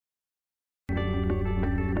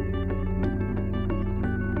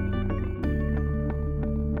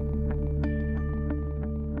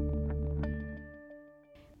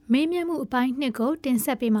မေးမြန်းမှုအပိုင်းနှစ်ကိုတင်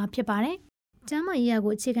ဆက်ပေးမှာဖြစ်ပါတယ်။ကျန်းမာရေးရာ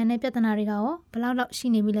ကိုအခြေခံတဲ့ပြဿနာတွေကရောဘယ်လောက်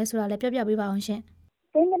ရှိနေပြီလဲဆိုတာလည်းပြောပြပေးပါအောင်ရှင်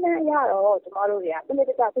။ကိန်းဂဏန်းအရတော့ကျမတို့တွေကစ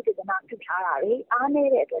နစ်တကျသုတေသနပြုထားတာလေအားန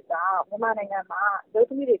ည်းတဲ့အတွက်ကြောင့်မြန်မာနိုင်ငံမှာလူ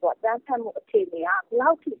သမီးတွေကအကြမ်းဖက်မှုအခြေအနေက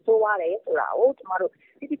ဘယ်လောက်ထိဆိုးရတယ်ဆိုတာကိုကျ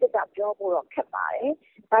မတို့တိတိကျကျပြောဖို့တော့ခက်ပါတယ်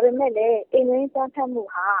။ဒါပေမဲ့လည်းအိမ်တွင်းအကြမ်းဖက်မှု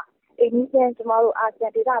ဟာအိမ်ကြီးကျ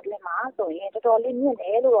မတို့အာဆီယံဒေသတွင်းမှာဆိုရင်တော်တော်လေးမြင့်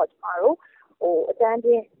တယ်လို့တော့ကျမတို့အကြမ်းဖျ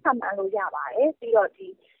င်းမှတ်မှန်လို့ရပါတယ်။ပြီးတော့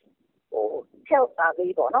health survey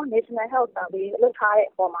ပေါ့နော် National Health Survey လုပ်ထားတဲ့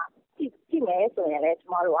အပေါ်မှာကြည့်မယ်ဆိုရင်လည်းကျ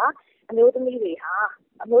မတို့ကအမျိုးသမီး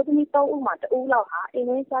တွေဟာအမျိုးသမီး3ဦးမှာ2ဦး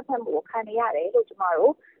လောက်ဟာအိမ်တွင်းအကြမ်းဖက်မှုကိုခံနေရတယ်လို့ကျမ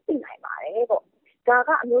တို့သိနိုင်ပါတယ်ပေါ့။ဒါ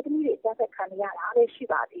ကအမျိုးသမီးတွေအကြမ်းဖက်ခံနေရတာပဲ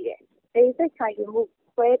ရှိပါသေးတယ်။ဒီစိတ်ခံယူ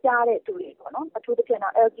မှုခွဲခြားတဲ့သူတွေပေါ့နော်အထူးသဖြင့်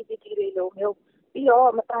တော့ LGBT တွေလို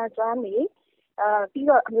မျိုးပြီးတော့မတန်ဆွမ်း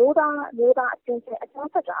တွေပြီးတော့အမျိုးသားအချင်းချင်းအကြ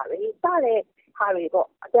မ်းဖက်တာတွေစတဲ့ဟာတွေပေါ့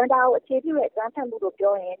အကြမ်းတာကိုအခြေပြုတဲ့အကြမ်းဖက်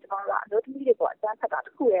မှုလို့ပြောရင်ကျမတို့ကအမျိုးသမီးတွေကအကြမ်းဖက်တာတ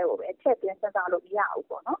စ်ခုတည်းကိုပဲအချက်ပြန်စဉ်းစားလို့မရဘူး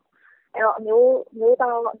ပေါ့နော်အဲ့တော့အ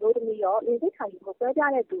မျိုးသားအမျိုးသမီးရောလူစိတ်ခံယူမှု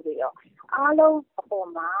ဆွဲပြတဲ့သူတွေရောအားလုံးအပေါ်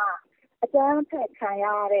မှာအကြမ်းဖက်ခံ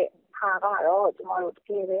ရတဲ့ဟာကတော့ကျမတို့တက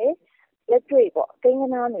ယ်ပဲလက်တွေ့ပေါ့ကိန်း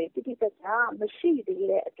ဂဏန်းတွေတိတိကျကျမရှိ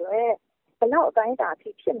သေးတဲ့အတွက်ဘလောက်အတိုင်းအတာအထိ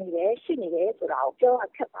ဖြစ်နေတယ်ရှိနေတယ်ဆိုတာကိုပြောရ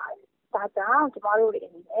ခက်ပါတယ်ဒါကြောင့်ကျမတို့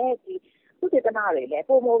တွေအနေနဲ့ဒီသုတေသနတွေလည်း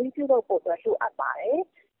ပုံမှန်ပြီးပြုလုပ်ဖို့အတွက်လိုအပ်ပါတယ်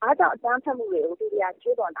။အားကြောင့်အကြမ်းဖက်မှုတွေကိုသူတွေက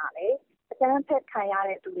ကျူးလွန်တာလေအကြမ်းဖက်ခံရ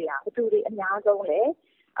တဲ့သူတွေကဘယ်သူတွေအများဆုံးလဲ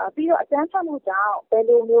ပြီးတော့အကြမ်းဖက်မှုကြောင့်ဘယ်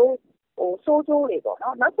လိုမျိုးဆိုးကျိုးတွေပေါ့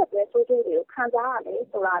နော်နောက်ဆက်တွဲဆိုးကျိုးတွေကိုခံစားရလဲ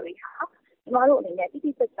ဆိုတာတွေဟာကျမတို့အနေ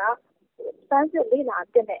နဲ့တိတိကျကျစမ်းစစ်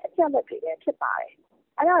လေ့လာတဲ့အချက်အလက်တွေပဲဖြစ်ပါတယ်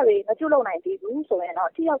။အဲ့ဒါတွေမပြုလုပ်နိုင်သေးဘူးဆို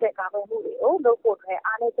ရင်တော့ထိရောက်တဲ့ကာကွယ်မှုတွေကိုလုပ်ဖို့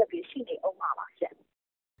အတွက်အားနည်းချက်တွေရှိနေအောင်ပါရှင့်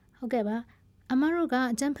။ဟုတ်ကဲ့ပါအမတို့က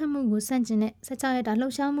အကြမ်းဖက်မှုကိုစန့်ကျင်တဲ့16ရက်တာလှု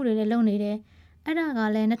ပ်ရှားမှုတွေလည်းလုပ်နေတယ်။အဲ့ဒါက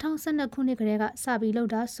လည်း2012ခုနှစ်ကတည်းက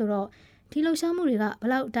စပြီးလုပ်တာဆိုတော့ဒီလှုပ်ရှားမှုတွေက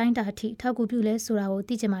ဘလောက်အတိုင်းတာအထိထောက်ကူပြုလဲဆိုတာကို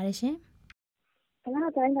သိချင်ပါတယ်ရှင်။ဘလောက်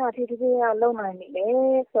အတိုင်းတာအထိဒီလိုလုပ်နိုင်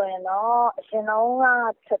ပြီလေဆိုရင်တော့အရှင်လုံး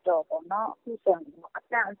ကချက်တော့ပေါ့နော်အခုဆိုရင်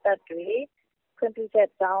အတန်တွေခွင့်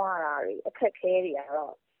ပြုချက်တောင်းရတာတွေအခက်ခဲတွေ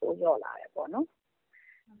ကတော့ပိုလျော့လာတယ်ပေါ့နော်။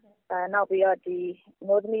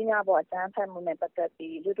နောက်ပြီးတော့ဒီမျိုးသမီးများပေါ်အကြမ်းဖက်မှုနဲ့ပတ်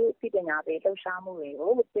သက်ပြီးလူထုအသိပညာပေးလှုပ်ရှားမှု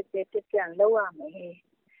တွေကိုစစ်ပြန်လုပ်ရမယ်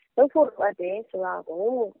။လုပ်ဖို့လိုအပ်တယ်ဆိုတာ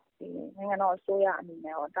ကိုဒီနိုင်ငံတော်အစိုးရ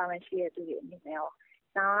အနေနဲ့ရောတာဝန်ရှိတဲ့သူတွေအနေနဲ့ရော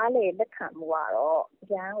နားလေလက်ခံမှုကတော့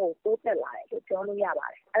ရန်ကိုတိုးတက်လာတယ်လို့ပြောလို့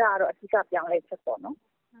ရပါတယ်။အဲ့ဒါတော့အဓိကပြောင်းလဲချက်ပေါ့နော်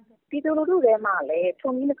။ပြည်သူလူထုထဲမှာလ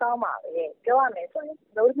ည်းထုံကြီးမကောင်းပါပဲပြောရမယ်ဆို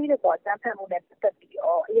ရင်မျိုးသမီးတွေပေါ်အကြမ်းဖက်မှုနဲ့ပတ်သက်ပြီး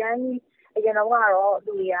တော့အရင်တော့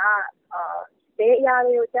ကတော့လူတွေကဘယ်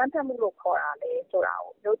အရာတွေကိုအကြမ်းဖက်မှုလို့ခေါ်တာလဲဆိုတာ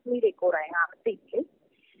ကိုမျိုးသမီးတွေကိုယ်တိုင်ကမသိဘူးလေ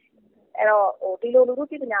အဲ့တော့ဒီလိုလူထု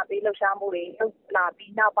ပညာပေးလှုပ်ရှားမှု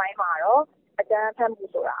တွေလုပ်လာပြီးနောက်ပိုင်းမှာတော့အကြမ်းဖက်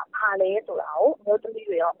မှုဆိုတာဘာလဲဆိုတာကိုမျိုးသ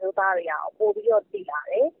မီးတွေရောမျိုးသားတွေ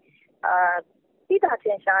ရောပို့ပြီးတော့သိလာတယ်သိတာ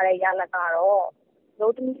ထင်ရှားတဲ့ရလဒ်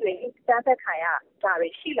ကတော့မျိုးသမီးတွေအကြမ်းဖက်ခံရတာတွေ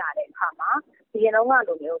ရှိလာတဲ့အခါမှာဒီရင်တော့က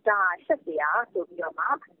လိုမျိုးဒါရှက်စရာဆိုပြီးတော့မှ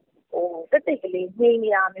တိတ်ကလေး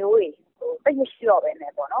ငြိမ်နေတာမျိုးတွေသိမ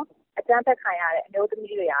ရှိတော့ပဲနဲ့ပေါ့နော်အကြမ်းဖက်ခံရတဲ့အမျိုးသ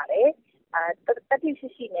မီးတွေရတယ်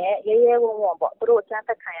တတိရှိနဲ့ရဲဝံ့ပေါ့သူတို့အကြမ်း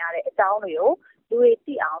ဖက်ခံရတဲ့အကြောင်းတွေကိုလူတွေ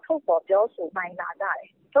သိအောင်ထုတ်ဖော်ပြောဆိုနိုင်လာကြတယ်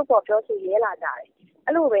ထုတ်ဖော်ပြောဆိုရဲလာကြတယ်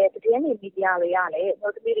အဲ့လိုပဲသတင်းတွေမီဒီယာတွေကလည်း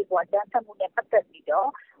အမျိုးသမီးတွေကအကြမ်းဖက်မှုနဲ့ပတ်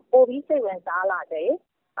သက်ပြီးတော့ပိုပြီးစိတ်ဝင်စားလာ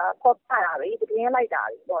တယ်ခေါ်ပြတာတွေသတင်းလိုက်တာ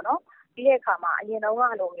တွေပေါ့နော်ပြီးတဲ့အခါမှာအရင်တော့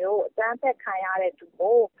ကလိုမျိုးအကြမ်းဖက်ခံရတဲ့သူ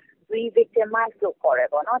ကို re-victimize လို့ခေါ်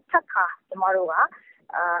တယ်ပေါ့နော်ထပ်ခါကျမတို့က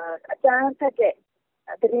အကြမ်းဖက်တဲ့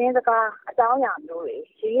သတင်းစကားအကြောင်းအရာမျိုးတွေ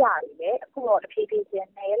ရေးရတယ်လေအခုတော့တဖြည်းဖြည်းချင်း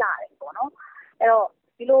နည်းလာတယ်ပေါ့နော်အဲ့တော့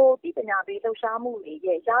ဒီလိုသိပညာပေးလှုပ်ရှားမှုတွေ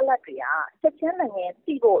ရဲ့ရလဒ်တွေကချက်ချင်း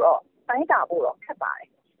နိုင်ငံသိဖို့တော့တိုင်းတာဖို့တော့ခက်ပါ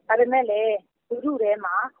တယ်ဒါပေမဲ့လည်းလူထုထဲ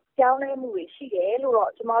မှာကြောင်းလဲမှုတွေရှိတယ်လို့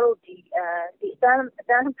တော့ကျမတို့ဒီအ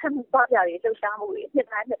တန်းဖက်မှုပါကြတွေလှုပ်ရှားမှုတွေနှစ်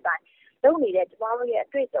တိုင်းလုပ်နေတဲ့ကျမတို့ရဲ့အ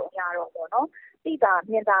တွေ့အကြုံရတော့ပေါ့နော်သိတာ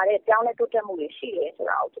မြင်တာတဲ့ကြောင်းလဲတိုးတက်မှုတွေရှိတယ်ဆိုတာ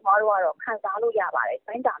ကိုကျမတို့ကတော့ခံစားလို့ရပါတယ်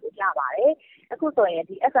တိုင်းတာလို့ရပါတယ်အခုဆို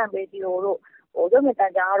ရင်ဒီ FM Radio တို့ရုပ်မြင်သံ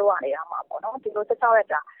ကြားတို့ကနေရမှာပေါ့နော်ဒီလို16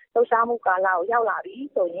ရက်တာလှုပ်ရှားမှုကာလကိုရောက်လာ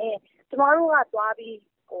ပြီဆိုရင်ကျမတို့ကသွားပြီး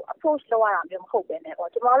approach လုပ်ရတာမျိုးမဟုတ်ပဲねပေါ့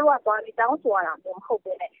ကျမတို့ကသွားပြီးတောင်းဆိုရတာမျိုးမဟုတ်ပဲ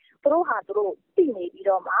ねသူတို့ဟာသူတို့သိနေပြီး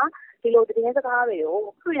တော့မှဒီလိုသတင်းစကားတွေကို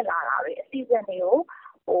ဖွင့်လာတာတွေအစီအစဉ်တွေ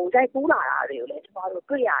ကိုရိုက်ကူးလာတာတွေကိုလည်းကျမတို့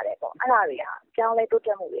တွေ့ရတယ်ပေါ့အဲ့ဒါတွေကကြောင်းလဲတိုး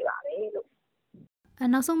တက်မှု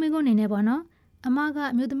တွေပါပဲလို့နောက်ဆုံးမေးခွန်းအနေနဲ့ပေါ့နော်အမ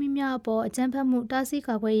ကအမျိုးသမီးများအပေါ်အကြမ်းဖက်မှုတားဆီး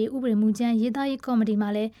ကာကွယ်ရေးဥပဒေမူကြမ်းရေးသားရေးကော်မတီ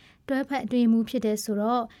မှာလည်းတွဲဖက်အတွင်းမှုဖြစ်တဲ့ဆို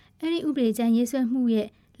တော့အဲ့ဒီဥပဒေကြမ်းရေးဆွဲမှုရဲ့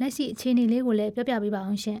လက်ရှိအခြေအနေလေးကိုလည်းပြောပြပေးပါ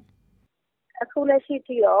အောင်ရှင်အခုလက်ရှိ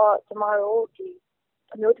ထိတော့ကျ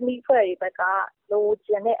မတို့ဒီအမျိုးသမီးဖွဲ့တွေဘက်က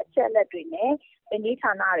လိုချင်တဲ့အချက်အလက်တွေနဲ့ ဝန်ကြီးဌာ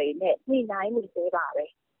နတွေနဲ့ညှိနှိုင်းနေသေးပါပဲ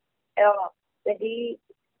အဲ့တော့ဝန်ကြီး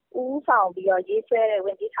ဦးဆောင်ပြီးတော့ရေးဆွဲတဲ့ဝ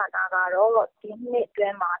န်ကြီးဌာနကတော့ဒီနှစ်အတွ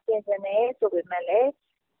င်းမှာပြင်ဆင်နေဆိုပေမဲ့လည်း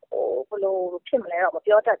ဘယ်လိုဖြစ်မလဲတော့မ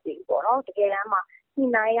ပြောတတ်သေးဘူးပေါ့နော်တကယ်တမ်းမှာညှိ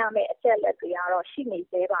နှိုင်းရမယ့်အချက်လက်တွေကတော့ရှိနေ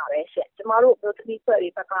သေးပါပဲရှင့်ကျမတို့မျိုးသမီးဖွဲ့တွေ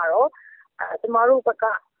ဘက်ကတော့ကျမတို့ဘက်က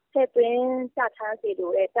ဆက်သွင်းကြထမ်းစီ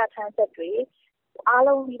လိုတဲ့ကြထမ်းချက်တွေအား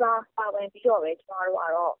လုံးဒီပါပါဝင်ပြီးတော့ပဲကျမတို့က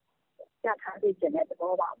တော့ကြထမ်းစီခြင်းတဲ့သ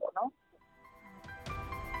ဘောပါပေါ့နော်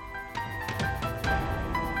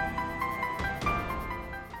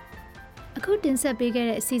အခုတင်ဆက်ပေးခဲ့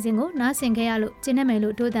တဲ့အစီအစဉ်ကိုနားဆင်ခဲ့ရလို့ကျင်းနေမယ်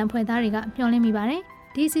လို့ဒို့တန်ဖွဲ့သားတွေကမျှော်လင့်မိပါတယ်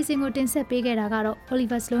ဒီအစီအစဉ်ကိုတင်ဆက်ပေးခဲ့တာကတော့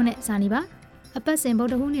Oliver Slow နဲ့ဇာနီပါအပတ်စဉ်ဗု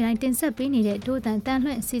ဒ္ဓဟူးနေ့တိုင်းတင်ဆက်ပေးနေတဲ့ဒို့တန်တန်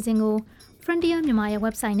လွှင့်အစီအစဉ်ကို Frontier မြန်မာရဲ့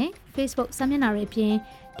website နဲ့ Facebook စာမျက်နှာတွေအပြင်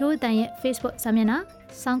ဒို့တန်ရဲ့ Facebook စာမျက်နှာ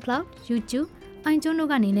SoundCloud YouTube iTunes တို့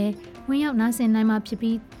ကနေလည်းဝင်ရောက်နားဆင်နိုင်မှာဖြစ်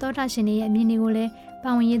ပြီးသောတာရှင်တွေရဲ့အမြင်တွေကိုလည်း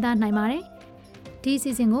ပါဝင်ရေးသားနိုင်ပါတယ်ဒီအစီ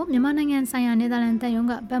အစဉ်ကိုမြန်မာနိုင်ငံဆိုင်ရာနယ်သာလန်တပ်ရုံး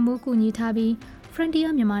ကဗန်မိုးကူညီထားပြီးFrontier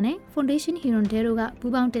မြန်မာနဲ့ Foundation Hero တဲတို့က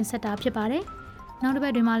ပူးပေါင်းတင်ဆက်တာဖြစ်ပါတယ်။နောက်တစ်ပ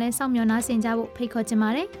တ်တွင်မှလည်းစောင့်မျှော်နားဆင်ကြဖို့ဖိတ်ခေါ်ချင်ပါ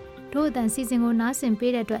တယ်။တို့အတန်စီစဉ်ကိုနားဆင်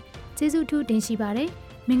ပေးတဲ့အတွက်ကျေးဇူးထူးတင်ရှိပါတယ်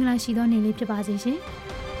။မင်္ဂလာရှိသောနေ့လေးဖြစ်ပါစေရှင်။